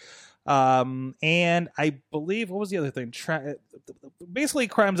 right? And I believe, what was the other thing? Basically,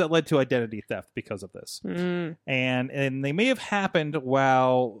 crimes that led to identity theft because of this, and they may have happened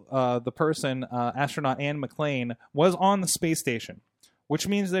while the person, astronaut Anne McClain, was on the space station, which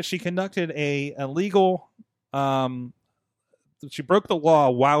means that she conducted a illegal. She broke the law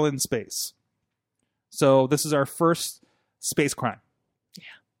while in space. So this is our first space crime. Yeah.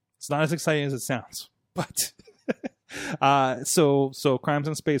 It's not as exciting as it sounds, but so crimes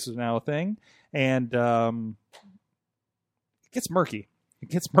in space is now a thing, and it gets murky.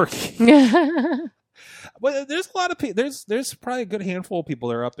 Well, there's a lot of people. There's probably a good handful of people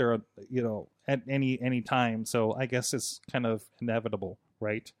that are up there, at any time. So I guess it's kind of inevitable,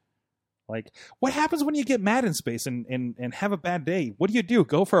 right? Like, what happens when you get mad in space and have a bad day? What do?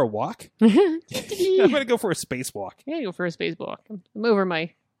 Go for a walk? I'm gonna go for a spacewalk. Yeah, go for a spacewalk. I'm over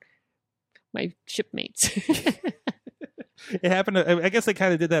my shipmates. It happened. I guess they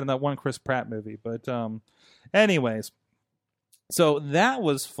kind of did that in that one Chris Pratt movie. But anyways, so that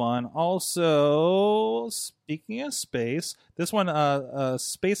was fun. Also, speaking of space, this one,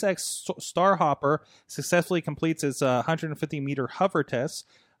 SpaceX Starhopper successfully completes its 150-meter hover test.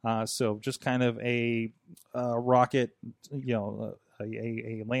 So just kind of a rocket,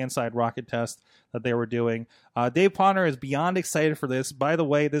 a landside rocket test that they were doing. Dave Potter is beyond excited for this. By the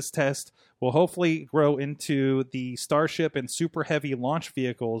way, this test will hopefully grow into the Starship and Super Heavy launch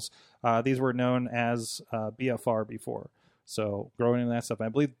vehicles. These were known as BFR before. So growing into that stuff. I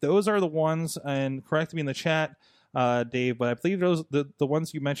believe those are the ones, and correct me in the chat, Dave, but I believe those the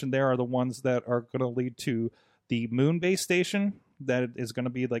ones you mentioned there are the ones that are going to lead to the moon base station. That is going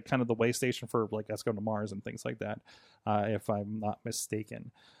to be like kind of the way station for like us going to Mars and things like that, if I'm not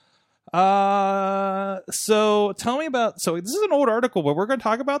mistaken. So tell me about. So this is an old article, but we're going to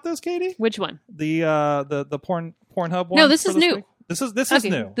talk about this, Katie. Which one? The Pornhub one. No, this is new. Week? This is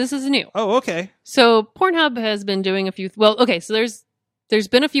new. This is new. Oh, okay. So Pornhub has been doing a few. Well, okay. So there's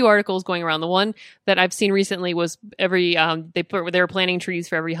been a few articles going around. The one that I've seen recently was every they were planting trees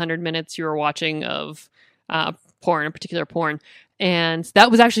for every 100 minutes you were watching of porn, a particular porn. And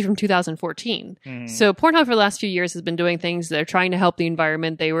that was actually from 2014. So Pornhub for the last few years has been doing things that are trying to help the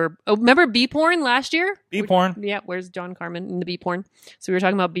environment. They were, remember bee porn last year? Bee porn. Yeah, where's John Carmen in the bee porn? So we were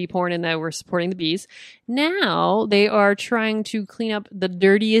talking about bee porn and that we're supporting the bees. Now they are trying to clean up the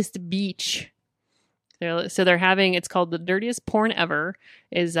dirtiest beach. So they're having, it's called The Dirtiest Porn Ever,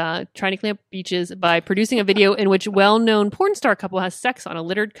 is trying to clean up beaches by producing a video in which well-known porn star couple has sex on a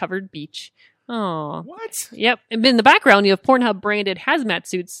littered covered beach. Oh, what? Yep. And in the background, you have Pornhub branded hazmat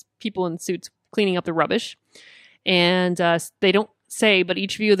suits, people in suits cleaning up the rubbish. And they don't say, but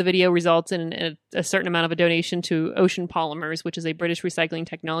each view of the video results in a certain amount of a donation to Ocean Polymers, which is a British recycling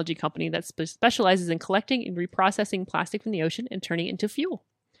technology company that specializes in collecting and reprocessing plastic from the ocean and turning it into fuel.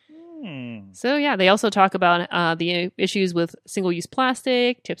 So yeah, they also talk about the issues with single-use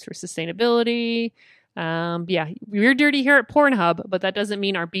plastic, tips for sustainability. Yeah, we're dirty here at Pornhub, but that doesn't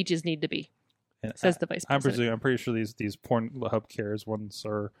mean our beaches need to be. Says the vice president. I'm pretty sure these Pornhub Cares ones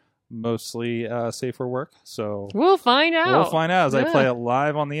are mostly safe for work. So we'll find out. We'll find out as I play it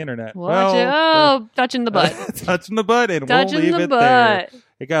live on the internet. Touching the butt. Touching the butt, and touching we'll leave the it butt. there.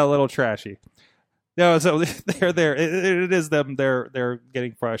 It got a little trashy. No, so they're there. It is them. They're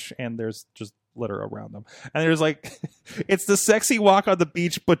getting fresh, and there's just litter around them. And there's like, it's the sexy walk on the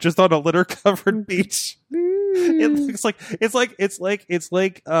beach, but just on a litter covered beach. It looks like it's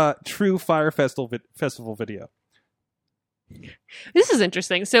like true Fire Festival video. This is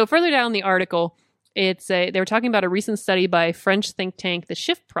interesting. So further down the article, they were talking about a recent study by French think tank The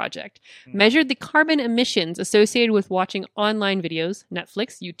Shift Project, measured the carbon emissions associated with watching online videos,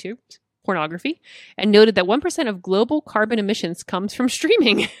 Netflix, YouTube, pornography, and noted that 1% of global carbon emissions comes from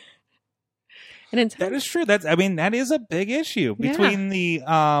streaming. That is true. That is a big issue between the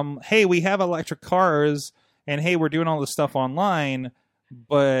hey, we have electric cars, and hey, we're doing all this stuff online,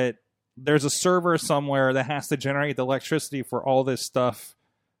 but there's a server somewhere that has to generate the electricity for all this stuff,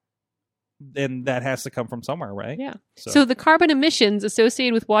 and that has to come from somewhere, right? Yeah. So the carbon emissions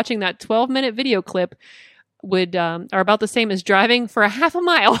associated with watching that 12-minute video clip are about the same as driving for a half a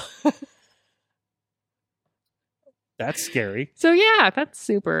mile. That's scary. So yeah, that's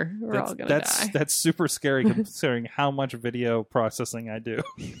super. We're all gonna die. That's super scary considering how much video processing I do.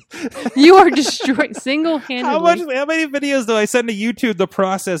 You are destroying single-handedly. How many videos do I send to YouTube to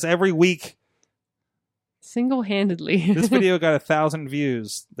process every week? Single-handedly. This video got 1,000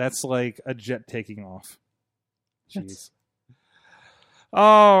 views. That's like a jet taking off. Jeez.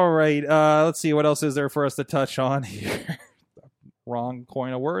 All right. Let's see. What else is there for us to touch on here? Wrong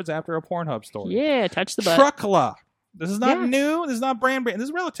coin of words after a Pornhub story. Yeah, touch the butt. Truckla. This is not new. This is not brand. This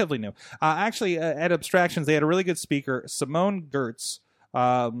is relatively new. Actually, at Abstractions, they had a really good speaker, Simone Gertz.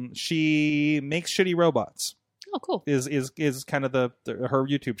 She makes shitty robots. Oh, cool. Is kind of her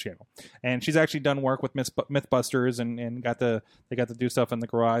YouTube channel, and she's actually done work with MythBusters and they got to do stuff in the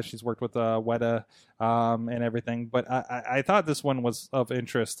garage. She's worked with Weta and everything. But I thought this one was of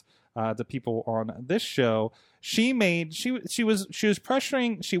interest to people on this show. She was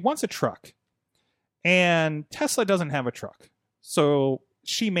pressuring. She wants a truck. And Tesla doesn't have a truck. So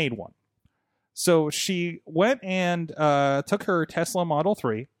she made one. So she went and took her Tesla Model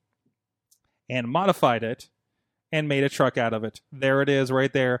 3 and modified it and made a truck out of it. There it is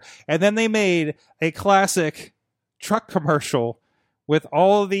right there. And then they made a classic truck commercial with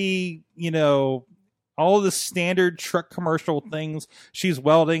all the standard truck commercial things. She's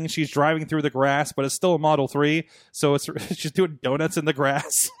welding, she's driving through the grass, but it's still a Model 3, so she's doing donuts in the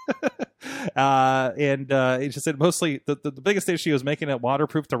grass. It just said mostly the biggest issue is making it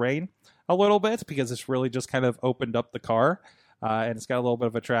waterproof to rain a little bit, because it's really just kind of opened up the car, and it's got a little bit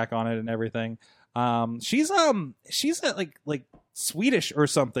of a track on it and everything. She's like Swedish or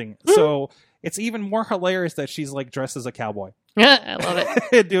something, so it's even more hilarious that she's like dressed as a cowboy. I love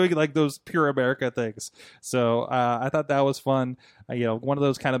it. Doing like those pure America things. So I thought that was fun. One of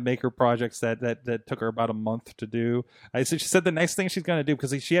those kind of maker projects that took her about a month to do. She said the next thing she's going to do,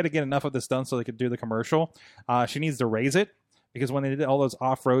 because she had to get enough of this done so they could do the commercial, she needs to raise it, because when they did all those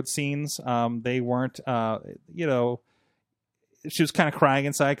off-road scenes, they weren't, she was kind of crying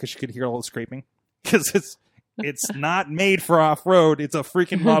inside because she could hear all the scraping, because it's not made for off-road. It's a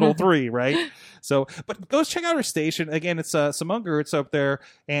freaking Model 3, right? So, but go check out her station. Again, it's Simone Gertz up there,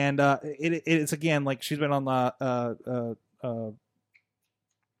 and it's again, like, she's been on the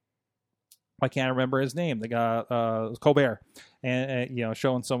I can't remember his name. The guy, Colbert, and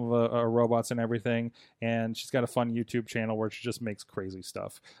showing some of the robots and everything. And she's got a fun YouTube channel where she just makes crazy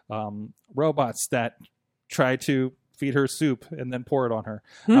stuff. Robots that try to feed her soup and then pour it on her,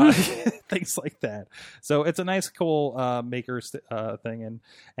 things like that. So it's a nice, cool maker thing,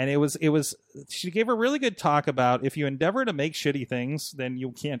 and it was. She gave a really good talk about, if you endeavor to make shitty things, then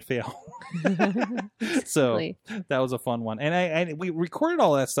you can't fail. So that was a fun one, and we recorded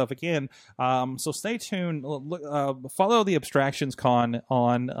all that stuff again. So stay tuned. Follow the Abstractions Con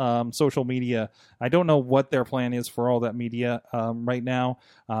on social media. I don't know what their plan is for all that media right now,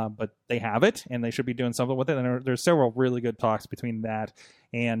 but they have it, and they should be doing something with it. And there's several really good talks between that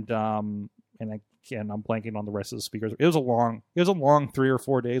and I'm blanking on the rest of the speakers. It was a long 3 or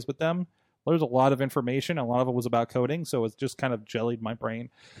 4 days with them. There was a lot of information. A lot of it was about coding, so it just kind of jellied my brain.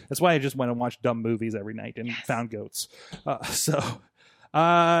 That's why I just went and watched dumb movies every night and found goats. Tell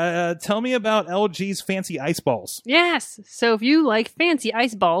me about LG's fancy ice balls. Yes. So if you like fancy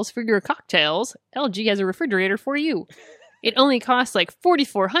ice balls for your cocktails, LG has a refrigerator for you. It only costs like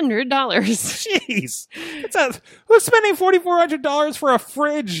 $4,400. Jeez. Who's spending $4,400 for a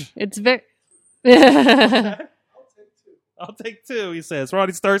fridge? It's very... I'll take two, he says.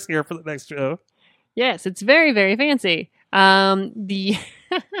 Ronnie Stark's here for the next show. Yes, it's very, very fancy.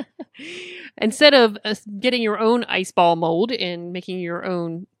 Instead of getting your own ice ball mold and making your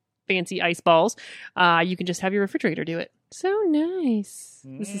own fancy ice balls, you can just have your refrigerator do it. So nice.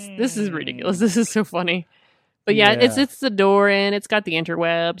 This is ridiculous. This is so funny. But yeah, it's the door in. It's got the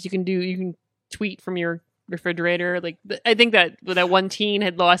interwebs. You can tweet from your refrigerator. Like I think that one teen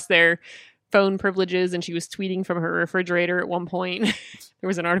had lost their phone privileges and she was tweeting from her refrigerator at one point. There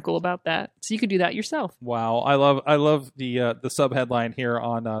was an article about that, so you could do that yourself. Wow, I love the sub headline here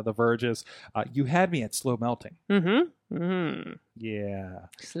on The Verge's. You had me at slow melting. Yeah,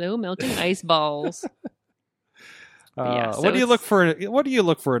 slow melting ice balls. What do you look for? What do you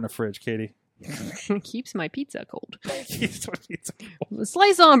look for in a fridge, Katie? Keeps my pizza cold.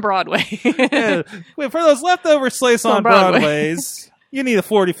 Slice on Broadway. Yeah, for those leftover slice on Broadways, you need a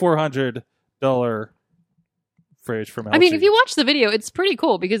 $4,400 fridge from LG. I mean, if you watch the video, it's pretty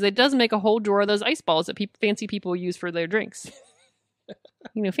cool because it does make a whole drawer of those ice balls that fancy people use for their drinks.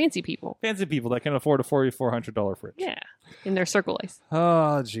 Fancy people that can afford a $4,400 fridge. Yeah, in their Circle Ice.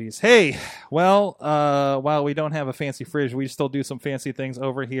 Oh, geez. Hey, well, while we don't have a fancy fridge, we still do some fancy things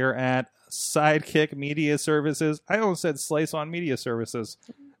over here at Sidekick Media Services. I almost said Slice On Media Services.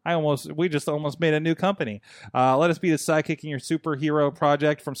 We just almost made a new company. Let us be the sidekick in your superhero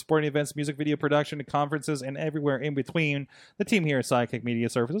project, from sporting events, music video production, to conferences, and everywhere in between. The team here at Sidekick Media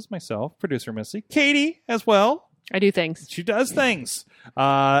Services, myself, producer Missy, Katie as well. I do things. She does things.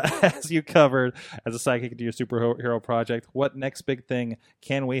 As you covered, as a sidekick to your superhero project, what next big thing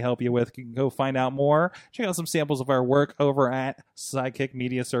can we help you with? You can go find out more. Check out some samples of our work over at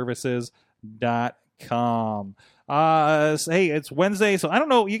sidekickmediaservices.com. Hey, it's Wednesday, so I don't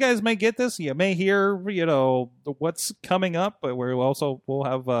know. You guys may get this. You may hear, what's coming up, but we'll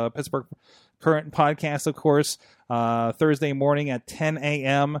have Pittsburgh Current podcast, of course, Thursday morning at 10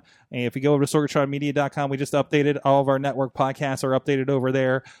 a.m. And if you go over to sorgatronmedia.com, we just updated all of our network podcasts are updated over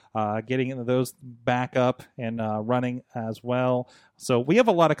there, getting into those back up and running as well. So we have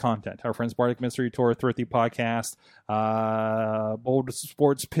a lot of content. Our friends Bardic Mystery Tour, Thrifty Podcast, Bold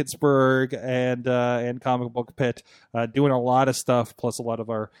Sports Pittsburgh, and Comic Book Pit, doing a lot of stuff, plus a lot of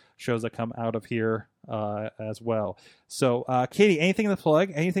our shows that come out of here as well. So, Katie, anything to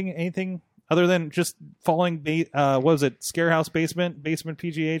plug? Anything other than just following, what was it? Scarehouse Basement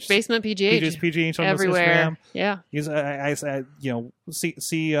PGH? Basement PGH. PGH on everywhere. Instagram. Yeah.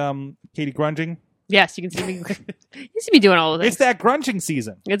 See Katie grunging. Yes, you can see me. You see me doing all of this. It's that grunging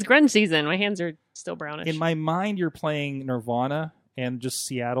season. It's grunge season. My hands are still brownish. In my mind, you're playing Nirvana and just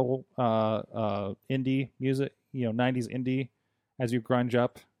Seattle indie music, 90s indie, as you grunge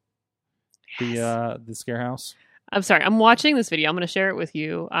up the Scarehouse. I'm sorry. I'm watching this video. I'm going to share it with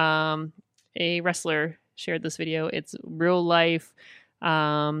you. A wrestler shared this video. It's real life.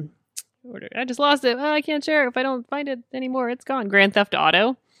 I just lost it. I can't share it if I don't find it anymore. It's gone. Grand Theft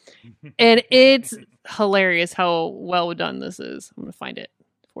Auto. And it's hilarious how well done this is. I'm going to find it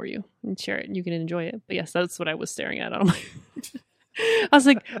for you and share it, and you can enjoy it. But yes, that's what I was staring at on my... I was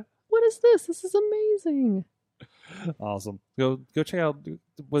like, what is this? This is amazing. Awesome. Go check out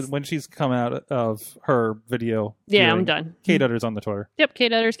when she's come out of her video. Yeah, I'm done. Kate Utters on the Twitter. Yep,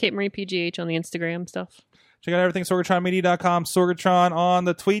 Kate Utters, Kate Marie PGH on the Instagram stuff. Check out everything sorgatronmedia.com, Sorgatron on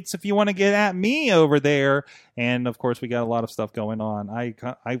the tweets if you want to get at me over there. And of course, we got a lot of stuff going on. I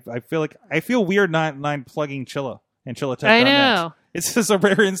feel weird not plugging Chilla and Chilla Tech. I know. It's just a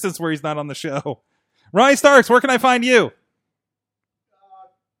rare instance where he's not on the show. Ronnie Starks, where can I find you?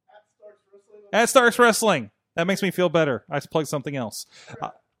 At Starks Wrestling. That makes me feel better. I plugged something else.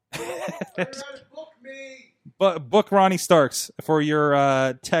 Book Ronnie Starks for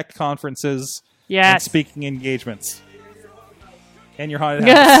your tech conferences. Yes. And speaking engagements. And your haunted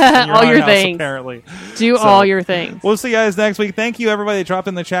house. All your things. Apparently. Do all your things. We'll see you guys next week. Thank you, everybody that dropped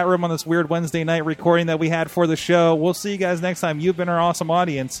in the chat room on this weird Wednesday night recording that we had for the show. We'll see you guys next time. You've been our awesome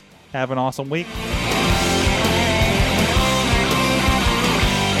audience. Have an awesome week.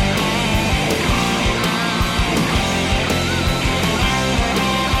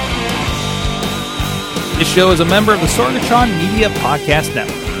 This show is a member of the Sorgatron Media Podcast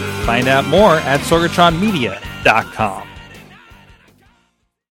Network. Find out more at sorgatronmedia.com.